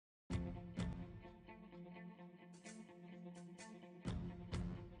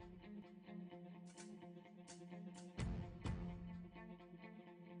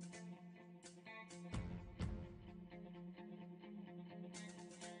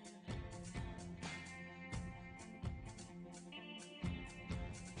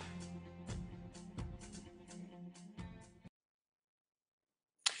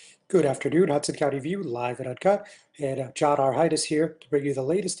Good afternoon, Hudson County View, live at Uncut. And John R. Hyde is here to bring you the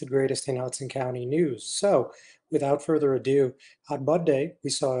latest and greatest in Hudson County news. So, without further ado, on Monday, we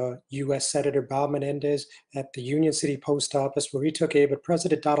saw U.S. Senator Bob Menendez at the Union City Post Office, where he took aim at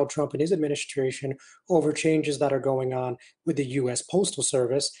President Donald Trump and his administration over changes that are going on with the U.S. Postal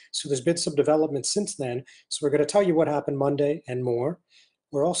Service. So, there's been some development since then. So, we're going to tell you what happened Monday and more.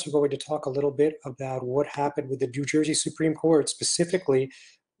 We're also going to talk a little bit about what happened with the New Jersey Supreme Court, specifically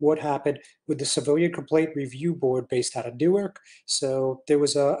what happened with the Civilian Complaint Review Board based out of Newark. So there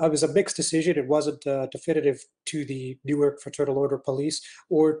was a mixed decision. It wasn't definitive to the Newark Fraternal Order Police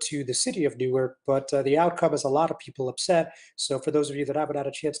or to the city of Newark, but the outcome has a lot of people upset. So for those of you that haven't had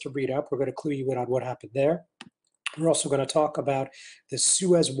a chance to read up, we're going to clue you in on what happened there. We're also going to talk about the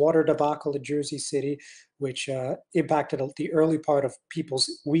Suez water debacle in Jersey City, which impacted the early part of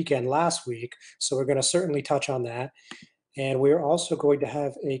people's weekend last week. So we're going to certainly touch on that. And we're also going to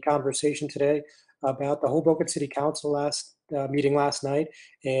have a conversation today about the Hoboken City Council meeting last night.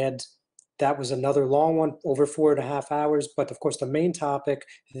 And that was another long one, over 4.5 hours. But of course, the main topic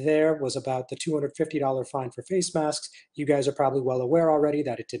there was about the $250 fine for face masks. You guys are probably well aware already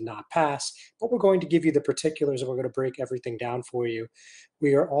that it did not pass, but we're going to give you the particulars and we're going to break everything down for you.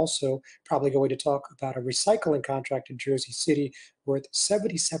 We are also probably going to talk about a recycling contract in Jersey City worth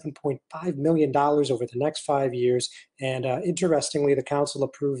 $77.5 million over the next 5 years. And interestingly, the council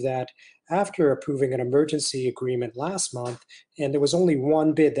approved that after approving an emergency agreement last month, and there was only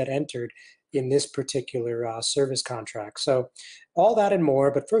one bid that entered in this particular service contract. So all that and more,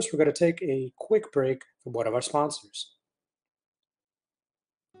 but first we're going to take a quick break from one of our sponsors.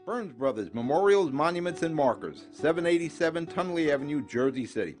 Burns Brothers Memorials, Monuments, and Markers, 787 Tunley Avenue, Jersey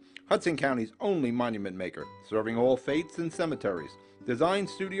City. Hudson County's only monument maker, serving all faiths and cemeteries. Design,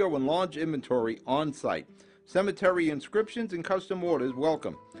 studio, and large inventory on site. Cemetery inscriptions and custom orders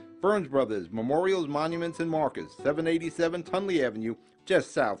welcome. Burns Brothers Memorials, Monuments, and Markers, 787 Tunley Avenue,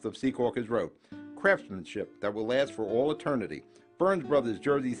 just south of Secaucus Road. Craftsmanship that will last for all eternity. Burns Brothers,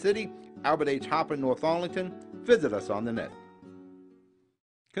 Jersey City, Albert H. Hopper, North Arlington. Visit us on the net.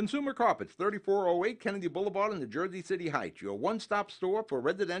 Consumer Carpets, 3408 Kennedy Boulevard in the Jersey City Heights, your one-stop store for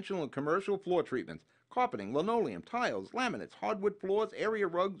residential and commercial floor treatments, carpeting, linoleum, tiles, laminates, hardwood floors, area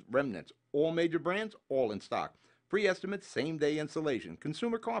rugs, remnants, all major brands, all in stock. Free estimates, same-day installation.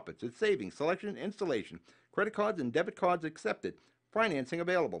 Consumer Carpets, it's savings, selection, installation. Credit cards and debit cards accepted. Financing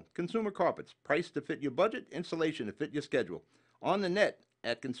available. Consumer Carpets, price to fit your budget, installation to fit your schedule. On the net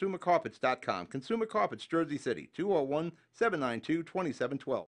at consumercarpets.com. Consumer Carpets, Jersey City,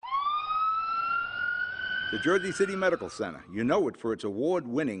 201-792-2712. The Jersey City Medical Center. You know it for its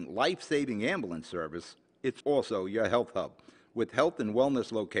award-winning, life-saving ambulance service. It's also your health hub, with health and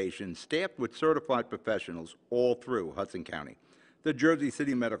wellness locations staffed with certified professionals all through Hudson County. The Jersey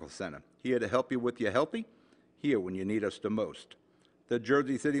City Medical Center, here to help you with your healthy, here when you need us the most. The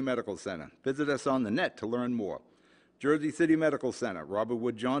Jersey City Medical Center. Visit us on the net to learn more. Jersey City Medical Center, Robert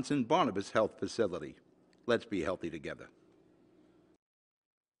Wood Johnson, Barnabas Health Facility. Let's be healthy together.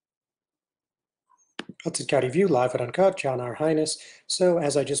 Hudson County View, live at Uncut, John R. Highness. So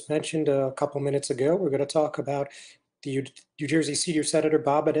as I just mentioned a couple minutes ago, we're going to talk about the New Jersey Senior Senator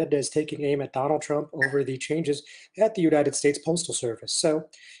Bob Menendez taking aim at Donald Trump over the changes at the United States Postal Service. So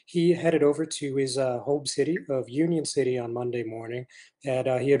he headed over to his home city of Union City on Monday morning, and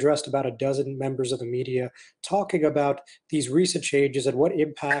he addressed about a dozen members of the media talking about these recent changes and what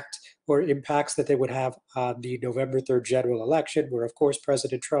impact or impacts that they would have on the November 3rd general election, where, of course,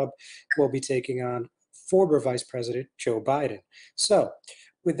 President Trump will be taking on former Vice President Joe Biden. So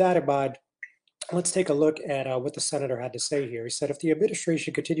with that in mind, let's take a look at what the senator had to say here. He said, if the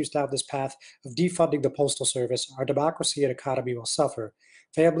administration continues down this path of defunding the Postal Service, our democracy and economy will suffer.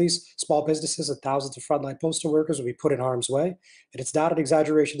 Families, small businesses, and thousands of frontline postal workers will be put in harm's way. And it's not an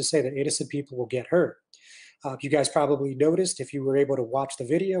exaggeration to say that innocent people will get hurt. You guys probably noticed, if you were able to watch the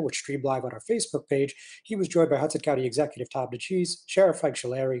video, which streamed live on our Facebook page, he was joined by Hudson County Executive Tom DeCheese, Sheriff Frank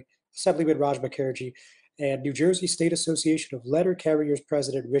Shalary, Assemblyman Raj Mukherjee, and New Jersey State Association of Letter Carriers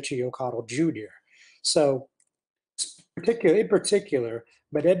President Richie O'Connell Jr. So, in particular,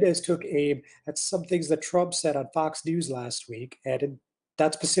 Menendez took aim at some things that Trump said on Fox News last week, and in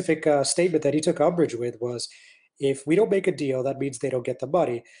that specific statement that he took umbrage with was, if we don't make a deal, that means they don't get the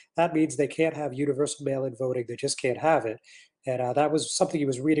money. That means they can't have universal mail-in voting. They just can't have it. And that was something he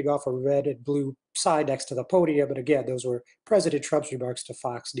was reading off a red and blue sign next to the podium. And again, those were President Trump's remarks to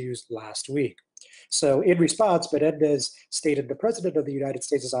Fox News last week. So in response, Menendez stated the President of the United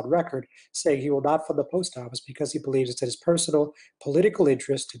States is on record saying he will not fund the post office because he believes it's in his personal political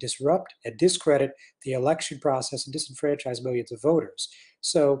interest to disrupt and discredit the election process and disenfranchise millions of voters.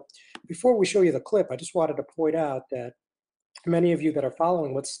 So before we show you the clip, I just wanted to point out that many of you that are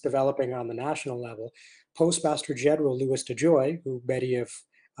following what's developing on the national level, Postmaster General Louis DeJoy, who many have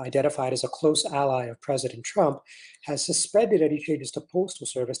identified as a close ally of President Trump, has suspended any changes to Postal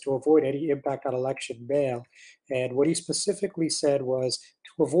Service to avoid any impact on election mail. And what he specifically said was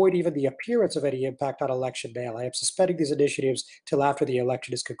to avoid even the appearance of any impact on election mail, I am suspending these initiatives till after the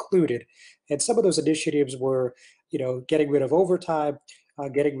election is concluded. And some of those initiatives were, getting rid of overtime,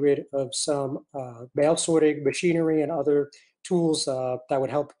 getting rid of some mail sorting machinery and other tools that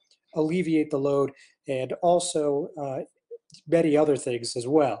would help alleviate the load, and also many other things as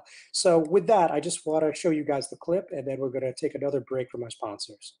well. So with that, I just want to show you guys the clip, and then we're going to take another break from our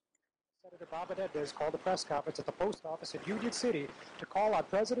sponsors. Senator Bob Menendez called a press conference at the post office in Union City to call on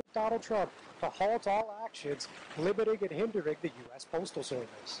President Donald Trump to halt all actions limiting and hindering the U.S. Postal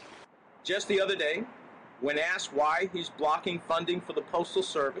Service. Just the other day, when asked why he's blocking funding for the Postal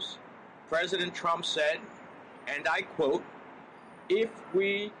Service, President Trump said, and I quote, "If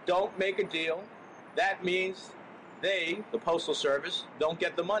we don't make a deal, that means they, the Postal Service, don't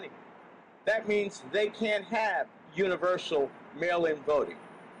get the money. That means they can't have universal mail-in voting.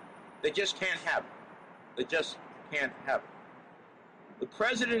 They just can't have it. They just can't have it." The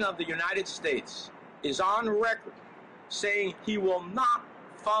President of the United States is on record saying he will not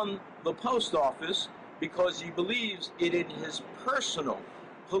fund the post office because he believes it in his personal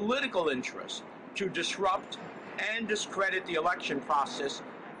political interest to disrupt and discredit the election process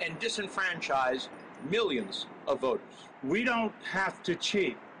and disenfranchise millions of voters. We don't have to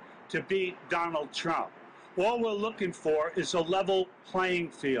cheat to beat Donald Trump. All we're looking for is a level playing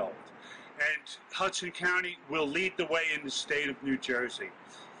field. And Hudson County will lead the way in the state of New Jersey.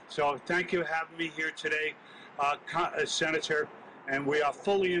 So thank you for having me here today, Senator, and we are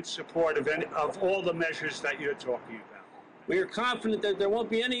fully in support of all the measures that you're talking about. We are confident that there won't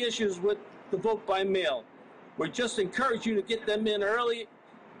be any issues with the vote by mail. We just encourage you to get them in early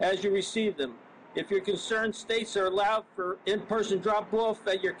as you receive them. If you're concerned, states are allowed for in-person drop-off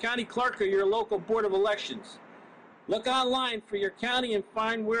at your county clerk or your local board of elections. Look online for your county and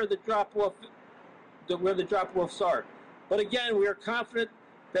find where the drop-offs are. But again, we are confident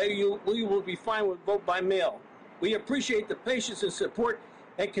that we will be fine with vote by mail. We appreciate the patience and support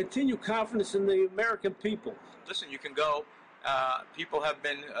and continue confidence in the American people. Listen, you can go. People have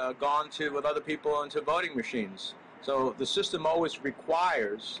been gone to with other people into voting machines. So the system always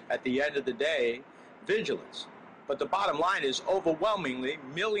requires, at the end of the day, vigilance. But the bottom line is, overwhelmingly,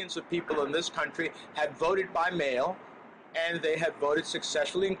 millions of people in this country have voted by mail, and they have voted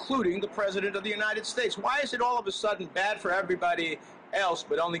successfully, including the President of the United States. Why is it all of a sudden bad for everybody else,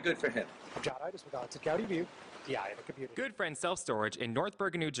 but only good for him? I'm John Hudson with Hudson County View, the eye of the community. Good Friend Self-Storage in North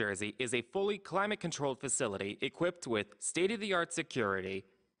Bergen, New Jersey is a fully climate-controlled facility equipped with state-of-the-art security,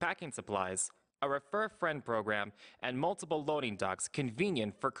 packing supplies, a Refer Friend program, and multiple loading docks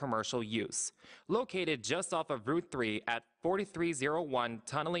convenient for commercial use. Located just off of Route 3 at 4301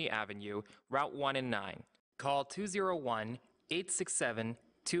 Tunnelly Avenue, Route 1 and 9. Call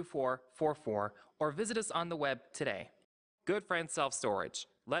 201-867-2444 or visit us on the web today. Good Friend Self-Storage.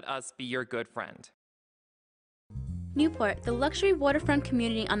 Let us be your good friend. Newport, the luxury waterfront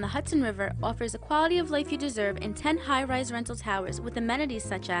community on the Hudson River, offers the quality of life you deserve in 10 high-rise rental towers with amenities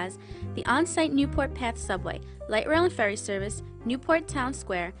such as the on-site Newport Path subway, light rail and ferry service, Newport Town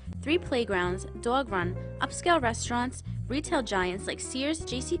Square, 3 playgrounds, dog run, upscale restaurants, retail giants like Sears,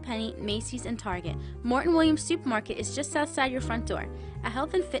 JCPenney, Macy's, and Target. Morton Williams Supermarket is just outside your front door. A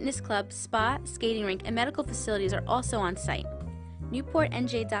health and fitness club, spa, skating rink, and medical facilities are also on site.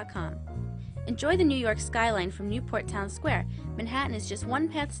 NewportNJ.com. Enjoy the New York skyline from Newport Town Square. Manhattan is just one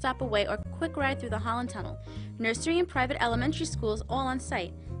path stop away or quick ride through the Holland Tunnel. Nursery and private elementary schools all on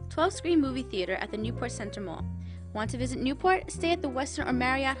site. 12-screen movie theater at the Newport Center Mall. Want to visit Newport? Stay at the Westin or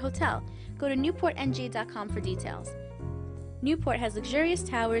Marriott Hotel. Go to NewportNJ.com for details. Newport has luxurious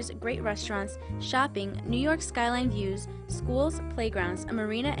towers, great restaurants, shopping, New York skyline views, schools, playgrounds, a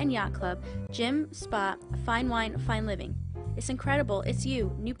marina and yacht club, gym, spa, fine wine, fine living. It's incredible. It's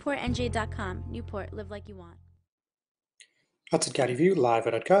you. NewportNJ.com. Newport, live like you want. Hudson County View, live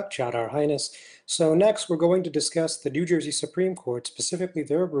at Uncut, John R. Highness. So next, we're going to discuss the New Jersey Supreme Court, specifically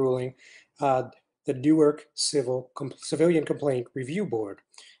their ruling, the Newark Civilian Complaint Review Board.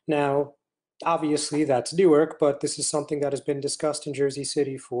 Now, obviously, that's Newark, but this is something that has been discussed in Jersey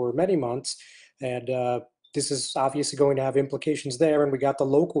City for many months, and this is obviously going to have implications there. And we got the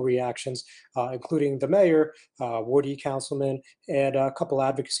local reactions, including the mayor, Ward E councilman, and a couple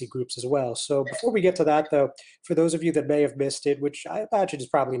advocacy groups as well. So before we get to that, though, for those of you that may have missed it, which I imagine is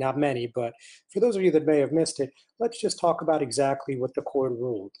probably not many, but for those of you that may have missed it, let's just talk about exactly what the court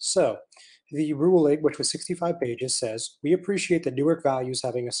ruled. So the ruling, which was 65 pages, says, "We appreciate that Newark values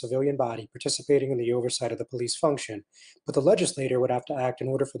having a civilian body participating in the oversight of the police function, but the legislator would have to act in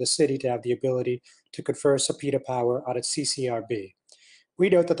order for the city to have the ability to confer subpoena power on its CCRB. We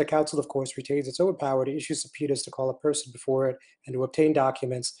note that the council, of course, retains its own power to issue subpoenas to call a person before it and to obtain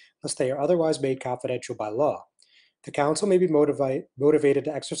documents unless they are otherwise made confidential by law. The council may be motivated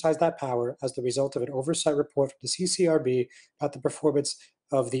to exercise that power as the result of an oversight report from the CCRB about the performance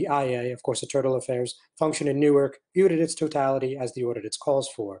of the IA, of course, Internal Affairs, function in Newark, viewed in its totality as the ordinance calls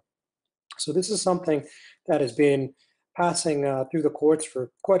for." So this is something that has been passing through the courts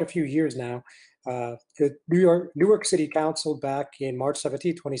for quite a few years now. The Newark City Council back in March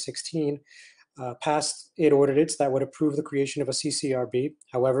 17, 2016, passed an ordinance that would approve the creation of a CCRB.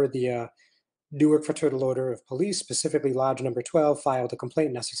 However, the Newark Fraternal Order of Police, specifically Lodge Number 12, filed a complaint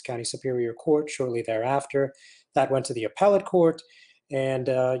in Essex County Superior Court shortly thereafter. That went to the appellate court, and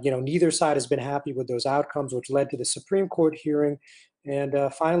neither side has been happy with those outcomes, which led to the Supreme Court hearing. And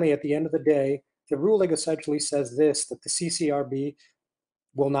finally, at the end of the day, the ruling essentially says this: that the CCRB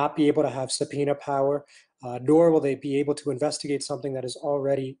will not be able to have subpoena power, nor will they be able to investigate something that is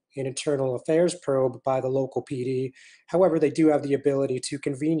already an internal affairs probe by the local PD. However, they do have the ability to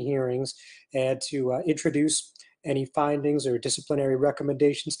convene hearings and to introduce any findings or disciplinary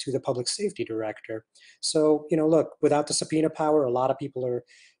recommendations to the public safety director. So, look, without the subpoena power, a lot of people are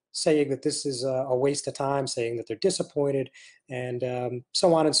saying that this is a waste of time, saying that they're disappointed, and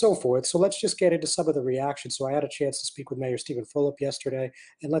so on and so forth. So let's just get into some of the reactions. So I had a chance to speak with Mayor Stephen Fulop yesterday,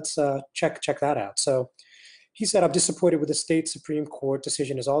 and let's check that out. So he said, "I'm disappointed with the state Supreme Court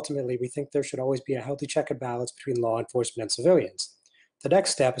decision, as ultimately we think there should always be a healthy check and balance between law enforcement and civilians. The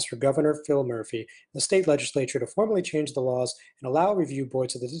next step is for Governor Phil Murphy and the state legislature to formally change the laws and allow a review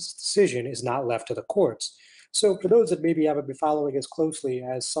board so that this decision is not left to the courts." So for those that maybe haven't been following as closely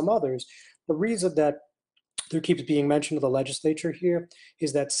as some others, the reason that there keeps being mentioned of the legislature here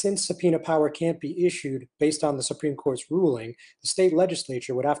is that since subpoena power can't be issued based on the Supreme Court's ruling, the state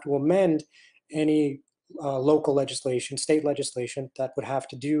legislature would have to amend any local legislation, state legislation that would have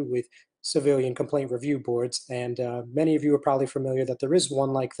to do with civilian complaint review boards. And many of you are probably familiar that there is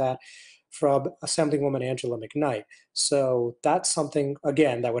one like that from Assemblywoman Angela McKnight. So that's something,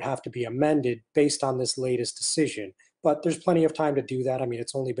 again, that would have to be amended based on this latest decision. But there's plenty of time to do that. I mean,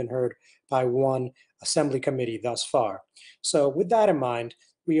 it's only been heard by one assembly committee thus far. So with that in mind,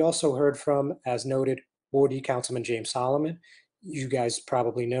 we also heard from, as noted, Ward E Councilman James Solomon. You guys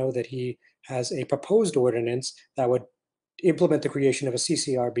probably know that he has a proposed ordinance that would implement the creation of a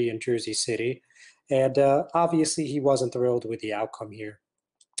CCRB in Jersey City. And obviously, he wasn't thrilled with the outcome here.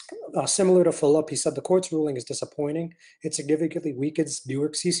 Similar to Fulop, he said the court's ruling is disappointing. It significantly weakens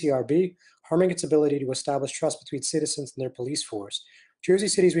Newark CCRB, harming its ability to establish trust between citizens and their police force. Jersey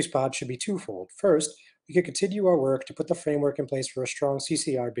City's response should be twofold. First, we can continue our work to put the framework in place for a strong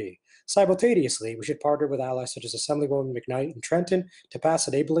CCRB. Simultaneously, we should partner with allies such as Assemblywoman McKnight and Trenton to pass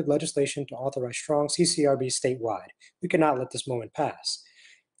enabling legislation to authorize strong CCRB statewide. We cannot let this moment pass.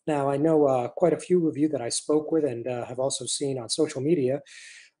 Now, I know quite a few of you that I spoke with and have also seen on social media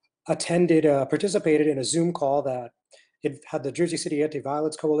participated in a Zoom call that it had the Jersey City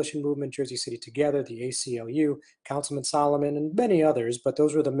Anti-Violence Coalition Movement, Jersey City Together, the ACLU, Councilman Solomon, and many others, but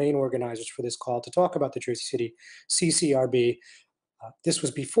those were the main organizers for this call to talk about the Jersey City CCRB. This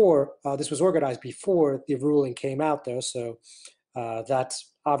was organized before the ruling came out, though, so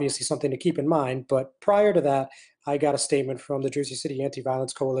that's obviously something to keep in mind. But prior to that, I got a statement from the Jersey City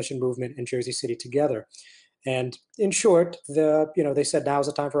Anti-Violence Coalition Movement and Jersey City Together. And in short, they said now is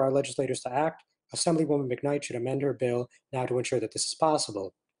the time for our legislators to act. Assemblywoman McKnight should amend her bill now to ensure that this is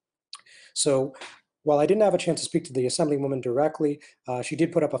possible. So while I didn't have a chance to speak to the Assemblywoman directly, she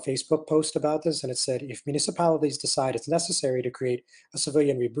did put up a Facebook post about this, and it said, if municipalities decide it's necessary to create a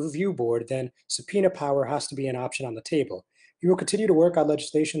civilian review board, then subpoena power has to be an option on the table. We will continue to work on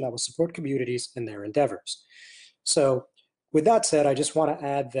legislation that will support communities in their endeavors. So with that said, I just want to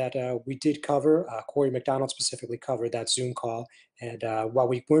add that we did cover, Corey McDonald specifically covered that Zoom call. And while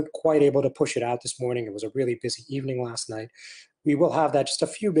we weren't quite able to push it out this morning, it was a really busy evening last night, we will have that just a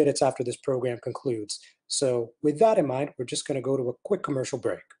few minutes after this program concludes. So with that in mind, we're just going to go to a quick commercial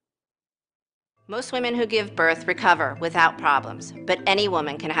break. Most women who give birth recover without problems, but any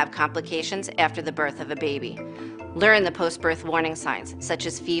woman can have complications after the birth of a baby. Learn the post-birth warning signs, such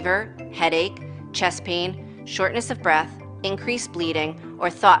as fever, headache, chest pain, shortness of breath, increased bleeding, or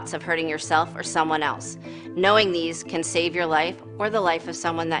thoughts of hurting yourself or someone else. Knowing these can save your life or the life of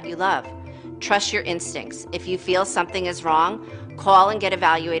someone that you love. Trust your instincts. If you feel something is wrong, call and get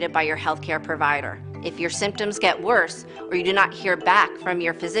evaluated by your healthcare provider. If your symptoms get worse or you do not hear back from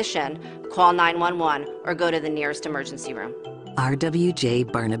your physician, call 911 or go to the nearest emergency room.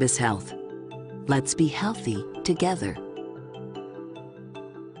 RWJ Barnabas Health. Let's be healthy together.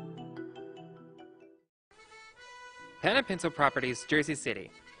 Pan & Pinto Properties, Jersey City.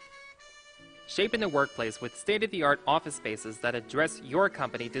 Shaping the workplace with state-of-the-art office spaces that address your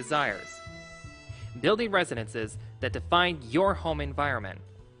company desires. Building residences that define your home environment.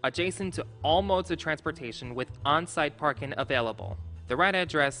 Adjacent to all modes of transportation with on-site parking available. The right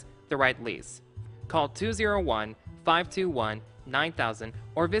address, the right lease. Call 201-521-9000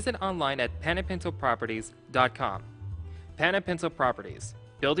 or visit online at panandpintoproperties.com. Pan & Pinto Properties,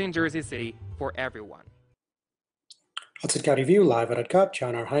 building Jersey City for everyone. Hudson County View, live at Uncut,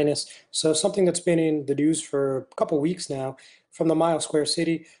 John R. Highness. So something that's been in the news for a couple weeks now from the Mile Square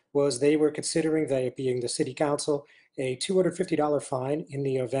City was they were considering, they being the city council, a $250 fine in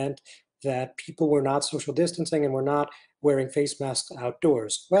the event that people were not social distancing and were not wearing face masks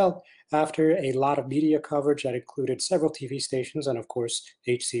outdoors. Well, after a lot of media coverage that included several TV stations and, of course,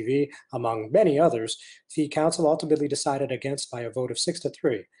 HCV, among many others, the council ultimately decided against by a vote of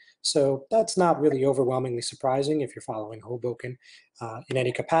 6-3. So that's not really overwhelmingly surprising if you're following Hoboken in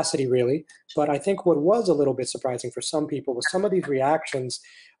any capacity, really. But I think what was a little bit surprising for some people was some of these reactions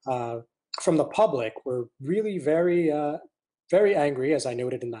from the public were really very, very angry, as I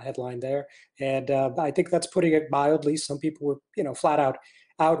noted in the headline there. And I think that's putting it mildly. Some people were, flat out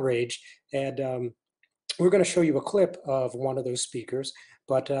outraged. And we're going to show you a clip of one of those speakers.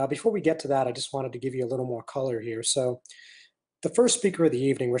 But before we get to that, I just wanted to give you a little more color here. So the first speaker of the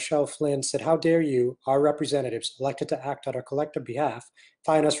evening, Rochelle Flynn, said, "How dare you, our representatives, elected to act on our collective behalf,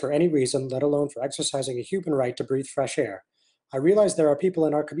 fine us for any reason, let alone for exercising a human right to breathe fresh air. I realize there are people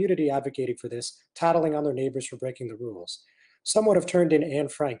in our community advocating for this, tattling on their neighbors for breaking the rules. Some would have turned in Anne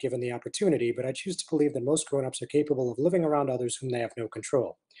Frank given the opportunity, but I choose to believe that most grown-ups are capable of living around others whom they have no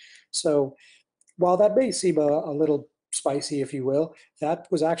control." So while that may seem a little spicy, if you will, that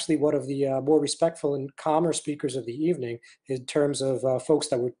was actually one of the more respectful and calmer speakers of the evening in terms of folks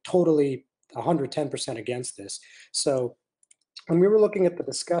that were totally 110% against this. So when we were looking at the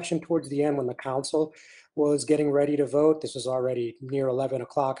discussion towards the end, when the council was getting ready to vote, this was already near 11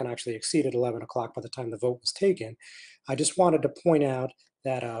 o'clock and actually exceeded 11 o'clock by the time the vote was taken. I just wanted to point out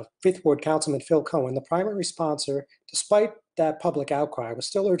that Fifth Ward Councilman Phil Cohen, the primary sponsor, despite that public outcry, was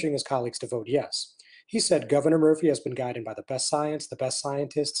still urging his colleagues to vote yes. He said Governor Murphy has been guided by the best science, the best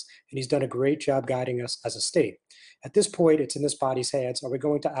scientists, and he's done a great job guiding us as a state. At this point, it's in this body's hands. Are we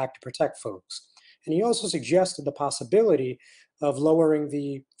going to act to protect folks? And he also suggested the possibility of lowering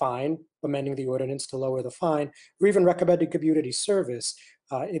the fine, amending the ordinance to lower the fine, or even recommending community service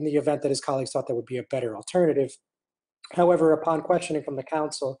in the event that his colleagues thought that would be a better alternative. However, upon questioning from the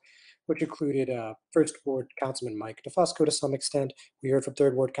council, which included First Ward Councilman Mike DeFusco to some extent, we heard from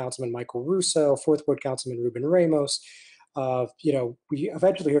Third Ward Councilman Michael Russo, Fourth Ward Councilman Ruben Ramos. We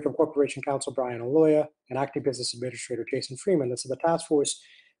eventually heard from Corporation Counsel Brian Aloya and Acting Business Administrator Jason Freeman that said the task force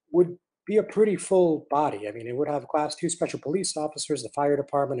would be a pretty full body. I mean, it would have Class 2 special police officers, the fire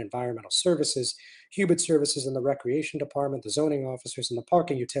department, environmental services, human services in the recreation department, the zoning officers, and the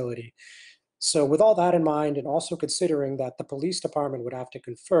parking utility. So with all that in mind, and also considering that the police department would have to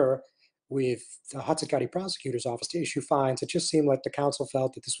confer with the Hudson County Prosecutor's Office to issue fines, it just seemed like the council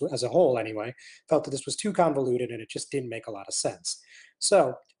felt that this was, as a whole anyway, felt that this was too convoluted and it just didn't make a lot of sense.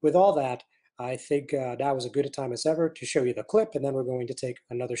 So with all that, I think now is as good a time as ever to show you the clip, and then we're going to take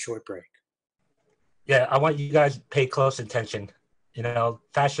another short break. Yeah, I want you guys to pay close attention.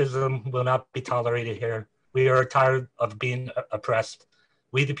 Fascism will not be tolerated here. We are tired of being oppressed.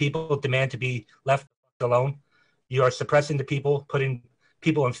 We, the people, demand to be left alone. You are suppressing the people, putting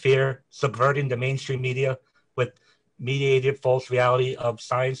people in fear, subverting the mainstream media with mediated false reality of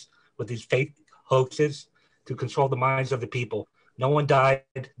science with these fake hoaxes to control the minds of the people. No one died.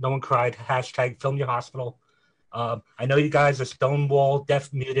 No one cried. Hashtag film your hospital. I know you guys are stonewall,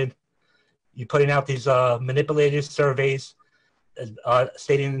 deaf muted. You're putting out these manipulated surveys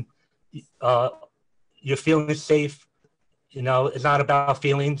stating you're feeling safe. It's not about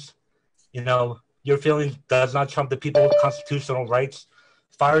feelings. Your feelings does not trump the people's constitutional rights.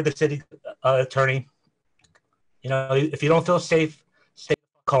 Fire the city attorney. If you don't feel safe, stay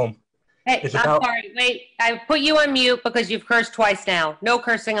home. Hey, I'm sorry. Wait, I put you on mute because you've cursed twice now. No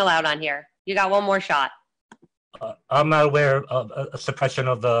cursing allowed on here. You got one more shot. I'm not aware of a suppression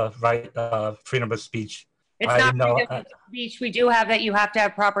of the right, freedom of speech. It's not freedom of speech. We do have that you have to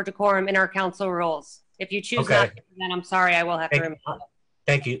have proper decorum in our council rules. If you choose not to, then I'm sorry, I will have to remove you.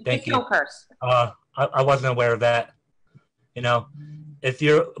 Thank you. Thank you. Don't curse. I wasn't aware of that. You know, if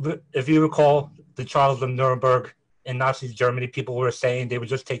you recall the trials of Nuremberg in Nazi Germany, people were saying they were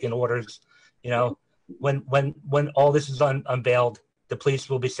just taking orders. You know, when all this is unveiled, the police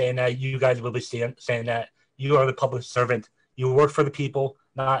will be saying that, you guys will be saying that you are the public servant. You work for the people,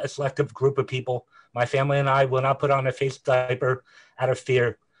 not a selective group of people. My family and I will not put on a face diaper out of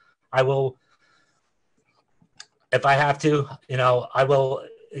fear. I will, if I have to, you know, I will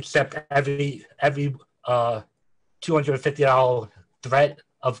accept every $250 threat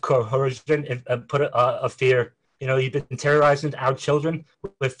of coercion and put a fear. You know, you've been terrorizing our children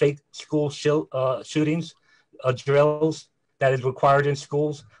with fake school shootings, drills that is required in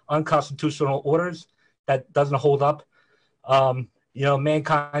schools, unconstitutional orders that doesn't hold up. You know,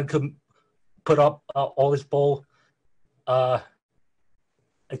 mankind could put up all this bull. I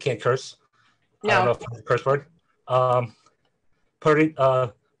can't curse. No. I don't know if it's a curse word.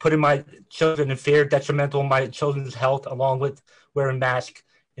 Putting my children in fear, detrimental to my children's health, along with wearing masks.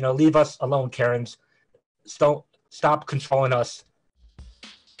 You know, leave us alone, Karens. Stop controlling us.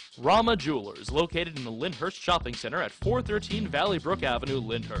 Rama Jewelers, located in the Lyndhurst Shopping Center at 413 Valley Brook Avenue,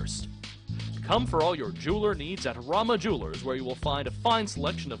 Lyndhurst. Come for all your jeweler needs at Rama Jewelers, where you will find a fine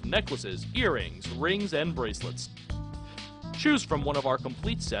selection of necklaces, earrings, rings, and bracelets. Choose from one of our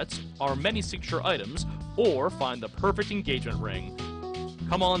complete sets, our many signature items, or find the perfect engagement ring.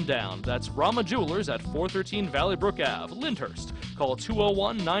 Come on down. That's Rama Jewelers at 413 Valley Brook Ave, Lyndhurst. Call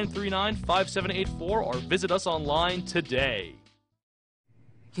 201-939-5784 or visit us online today.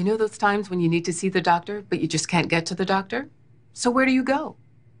 You know those times when you need to see the doctor, but you just can't get to the doctor? So where do you go?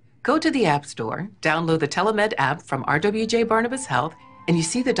 Go to the App Store, download the Telemed app from RWJ Barnabas Health, and you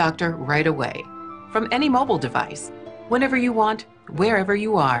see the doctor right away. From any mobile device, whenever you want, wherever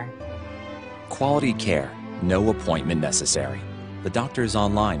you are. Quality care, no appointment necessary. The doctor is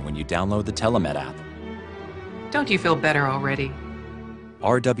online when you download the Telemed app. Don't you feel better already?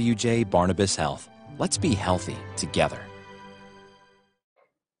 RWJ Barnabas Health. Let's be healthy together.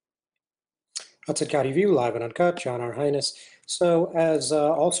 Hudson County View, live and uncut, John R. Highness. So as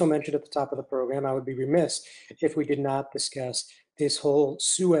also mentioned at the top of the program, I would be remiss if we did not discuss this whole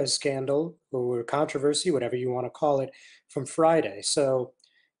Suez scandal or controversy, whatever you want to call it, from Friday. So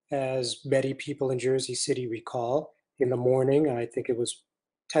as many people in Jersey City recall, in the morning, I think it was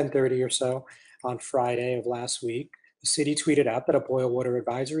 10:30 or so on Friday of last week, the city tweeted out that a boil water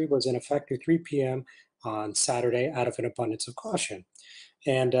advisory was in effect through 3 p.m. on Saturday out of an abundance of caution.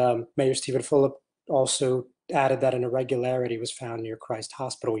 And Mayor Stephen Fulop also added that an irregularity was found near Christ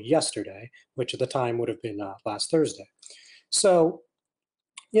Hospital yesterday, which at the time would have been last Thursday. So,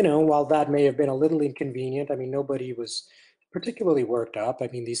 you know, while that may have been a little inconvenient, I mean, nobody was particularly worked up. I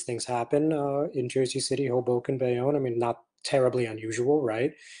mean, these things happen in Jersey City, Hoboken, Bayonne. I mean, not terribly unusual,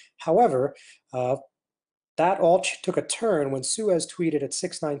 right? However, that all took a turn when Suez tweeted at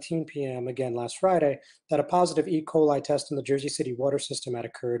 6:19 p.m. again last Friday that a positive E. coli test in the Jersey City water system had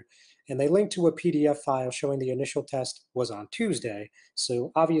occurred, and they linked to a PDF file showing the initial test was on Tuesday.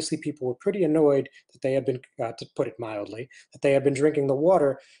 So obviously people were pretty annoyed that they had been, to put it mildly, that they had been drinking the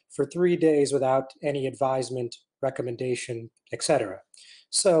water for 3 days without any advisement, recommendation, etc.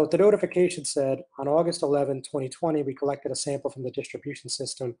 So the notification said, on August 11, 2020, we collected a sample from the distribution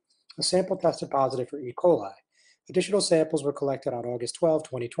system. A sample tested positive for E. coli. Additional samples were collected on August 12,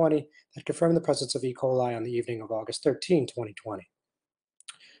 2020, that confirmed the presence of E. coli on the evening of August 13, 2020.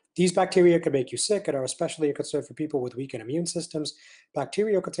 These bacteria can make you sick and are especially a concern for people with weakened immune systems.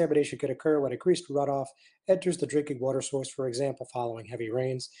 Bacterial contamination can occur when a greased runoff enters the drinking water source, for example, following heavy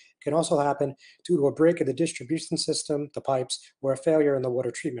rains. It can also happen due to a break in the distribution system, the pipes, or a failure in the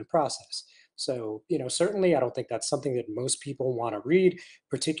water treatment process. So, you know, certainly I don't think that's something that most people want to read,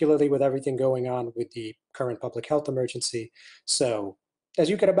 particularly with everything going on with the current public health emergency. So, as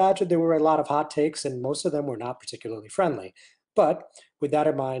you can imagine, there were a lot of hot takes, and most of them were not particularly friendly. But with that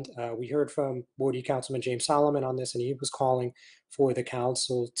in mind, we heard from Ward E Councilman James Solomon on this, and he was calling for the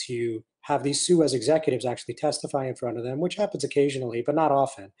council to have these Suez executives actually testify in front of them, which happens occasionally, but not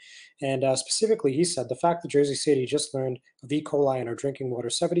often. And specifically, he said the fact that Jersey City just learned of E. coli in our drinking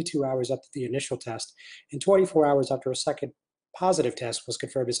water 72 hours after the initial test and 24 hours after a second positive test was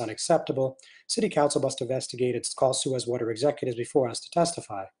confirmed is unacceptable. City Council must investigate its call Suez water executives before us to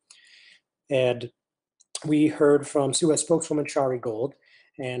testify. And we heard from Suez spokeswoman Shari Gold,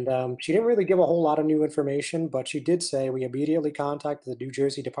 And she didn't really give a whole lot of new information, but she did say, we immediately contacted the New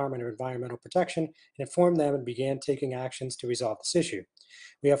Jersey Department of Environmental Protection and informed them and began taking actions to resolve this issue.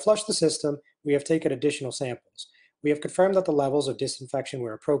 We have flushed the system. We have taken additional samples. We have confirmed that the levels of disinfection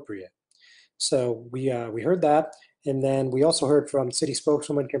were appropriate. So we heard that. And then we also heard from city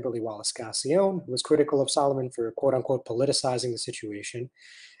spokeswoman Kimberly Wallace-Gassione, who was critical of Solomon for quote unquote politicizing the situation.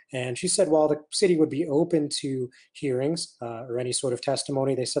 And she said, while the city would be open to hearings or any sort of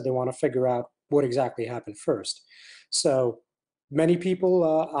testimony, they said they want to figure out what exactly happened first. So many people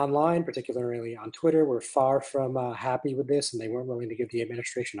online, particularly on Twitter, were far from happy with this, and they weren't willing to give the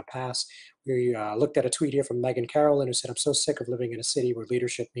administration a pass. We looked at a tweet here from Megan Carolyn, who said, I'm so sick of living in a city where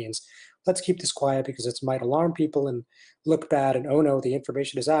leadership means, let's keep this quiet because it might alarm people and look bad, and oh no, the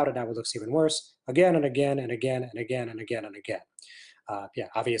information is out, and now it looks even worse, again and again and again and again and again and again. Yeah,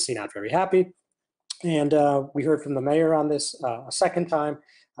 obviously not very happy. And we heard from the mayor on this a second time,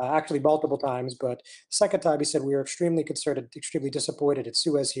 actually multiple times, but the second time he said, we are extremely concerned, extremely disappointed at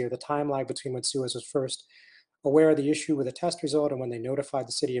Suez here. The time lag between when Suez was first aware of the issue with a test result and when they notified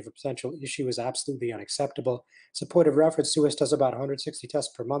the city of a potential issue is absolutely unacceptable. As a point of reference, Suez does about 160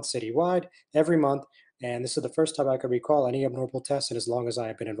 tests per month citywide, every month, and this is the first time I can recall any abnormal tests in as long as I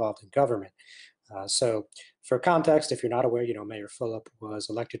have been involved in government. So for context, if you're not aware, Mayor Phillip was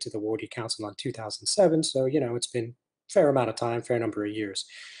elected to the Wardy Council in 2007. So, it's been a fair amount of time, fair number of years.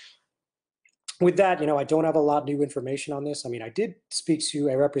 With that, I don't have a lot of new information on this. I mean, I did speak to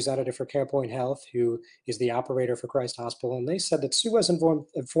a representative for CarePoint Health, who is the operator for Christ Hospital, and they said that Suez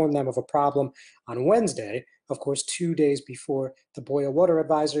informed them of a problem on Wednesday, of course, 2 days before the boil water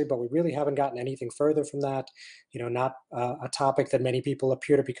advisory, but we really haven't gotten anything further from that. Not a topic that many people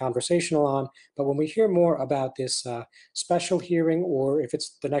appear to be conversational on. But when we hear more about this special hearing, or if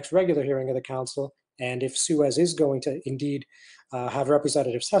it's the next regular hearing of the council, and if Suez is going to indeed have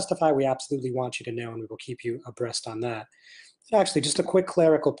representatives testify, we absolutely want you to know, and we will keep you abreast on that. And actually, just a quick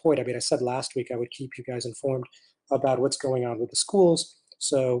clerical point. I mean, I said last week I would keep you guys informed about what's going on with the schools.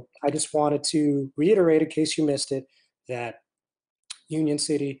 So I just wanted to reiterate, in case you missed it, that Union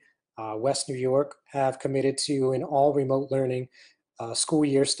City, West New York have committed to an all remote learning school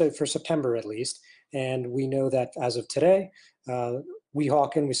year for September at least. And we know that as of today,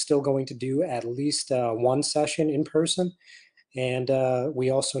 Weehawken was still going to do at least one session in person. And we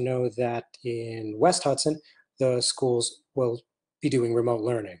also know that in West Hudson, the schools will be doing remote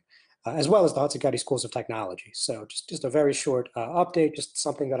learning, as well as the Hudson County Schools of Technology. So just a very short update, just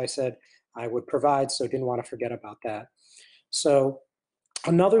something that I said I would provide, so didn't want to forget about that. So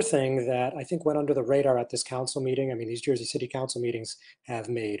another thing that I think went under the radar at this council meeting, I mean, these Jersey City Council meetings have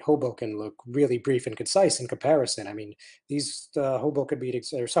made Hoboken look really brief and concise in comparison. I mean, these Hoboken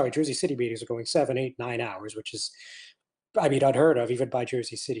meetings, or sorry, Jersey City meetings are going 7, 8, 9 hours, which is, I mean, unheard of even by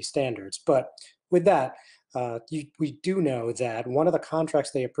Jersey City standards. But with that, we do know that one of the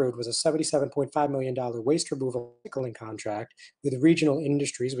contracts they approved was a $77.5 million waste removal recycling contract with Regional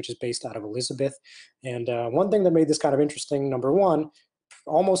Industries, which is based out of Elizabeth. And one thing that made this kind of interesting, number one,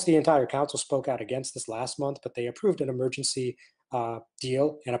 almost the entire council spoke out against this last month, but they approved an emergency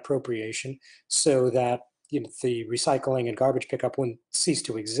deal and appropriation so that the recycling and garbage pickup wouldn't cease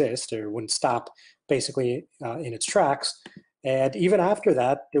to exist or wouldn't stop basically in its tracks. And even after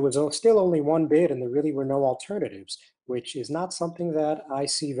that, there was still only one bid and there really were no alternatives, which is not something that I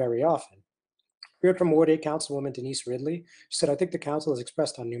see very often. We heard from Ward 8 Councilwoman Denise Ridley. She said, I think the council has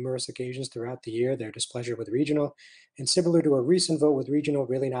expressed on numerous occasions throughout the year their displeasure with Regional, and similar to a recent vote with Regional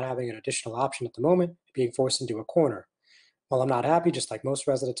really not having an additional option at the moment, being forced into a corner. While I'm not happy, just like most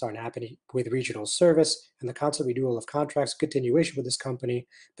residents aren't happy with Regional service and the constant renewal of contracts continuation with this company,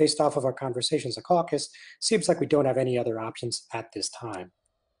 based off of our conversations at caucus, seems like we don't have any other options at this time.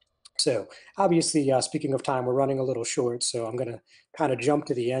 So obviously, speaking of time, we're running a little short, so I'm going to kind of jump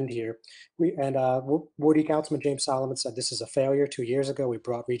to the end here. Wardy Councilman James Solomon said this is a failure. 2 years ago, we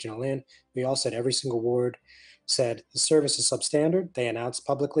brought Regional in. We all said every single ward said the service is substandard. They announced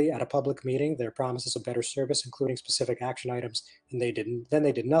publicly at a public meeting their promises of better service, including specific action items, and they didn't. Then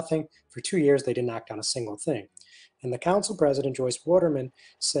they did nothing. For 2 years, they didn't act on a single thing. And the council president, Joyce Waterman,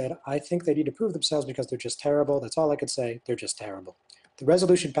 said, I think they need to prove themselves because they're just terrible. That's all I could say. They're just terrible. The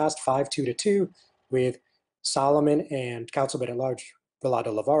resolution passed 5-2 with Solomon and Councilman at Large Velado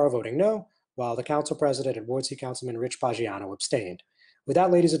Lavaro voting no, while the council president and Ward C Councilman Rich Paggiano abstained. With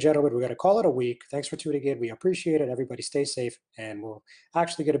that, ladies and gentlemen, we're going to call it a week. Thanks for tuning in. We appreciate it. Everybody stay safe. And we're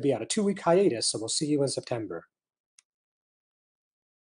actually going to be on a 2-week hiatus, so we'll see you in September.